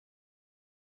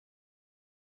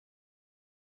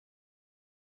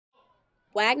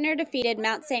Wagner defeated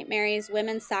Mount St. Mary's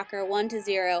women's soccer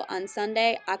 1-0 on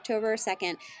Sunday, October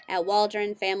 2nd at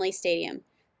Waldron Family Stadium.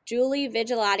 Julie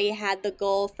Vigilati had the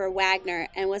goal for Wagner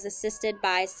and was assisted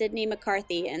by Sydney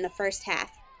McCarthy in the first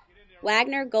half.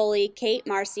 Wagner goalie Kate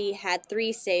Marcy had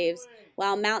 3 saves,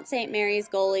 while Mount St. Mary's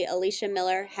goalie Alicia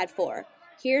Miller had 4.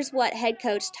 Here's what head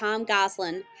coach Tom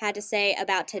Goslin had to say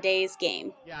about today's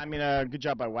game. Yeah, I mean, good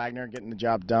job by Wagner getting the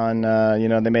job done.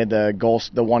 They made the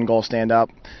one goal stand up.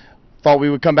 Thought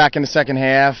we would come back in the second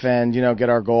half and get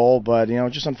our goal, but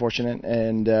just unfortunate.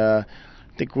 And I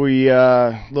think we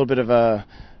a little bit of a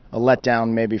letdown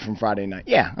maybe from Friday night.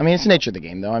 Yeah, I mean it's the nature of the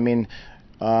game though. I mean,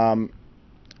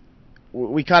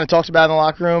 we kind of talked about it in the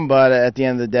locker room, but at the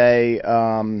end of the day,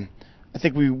 I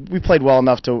think we played well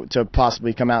enough to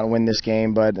possibly come out and win this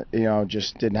game, but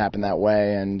just didn't happen that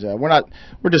way. And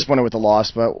we're disappointed with the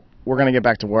loss, but we're going to get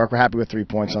back to work. We're happy with 3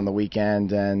 points on the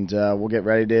weekend, and we'll get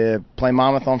ready to play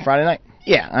Monmouth on Friday night.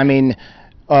 Yeah, I mean,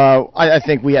 I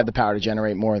think we have the power to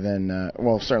generate more than,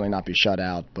 certainly not be shut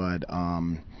out, but,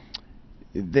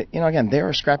 again, they're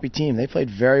a scrappy team. They played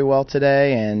very well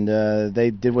today, and they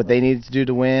did what they needed to do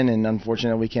to win, and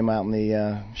unfortunately we came out in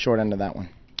the short end of that one.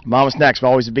 Monmouth's next.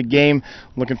 Always a big game.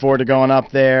 Looking forward to going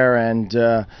up there,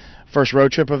 and first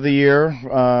road trip of the year,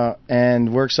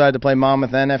 and we're excited to play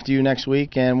Monmouth and FDU next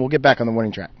week, and we'll get back on the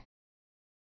winning track.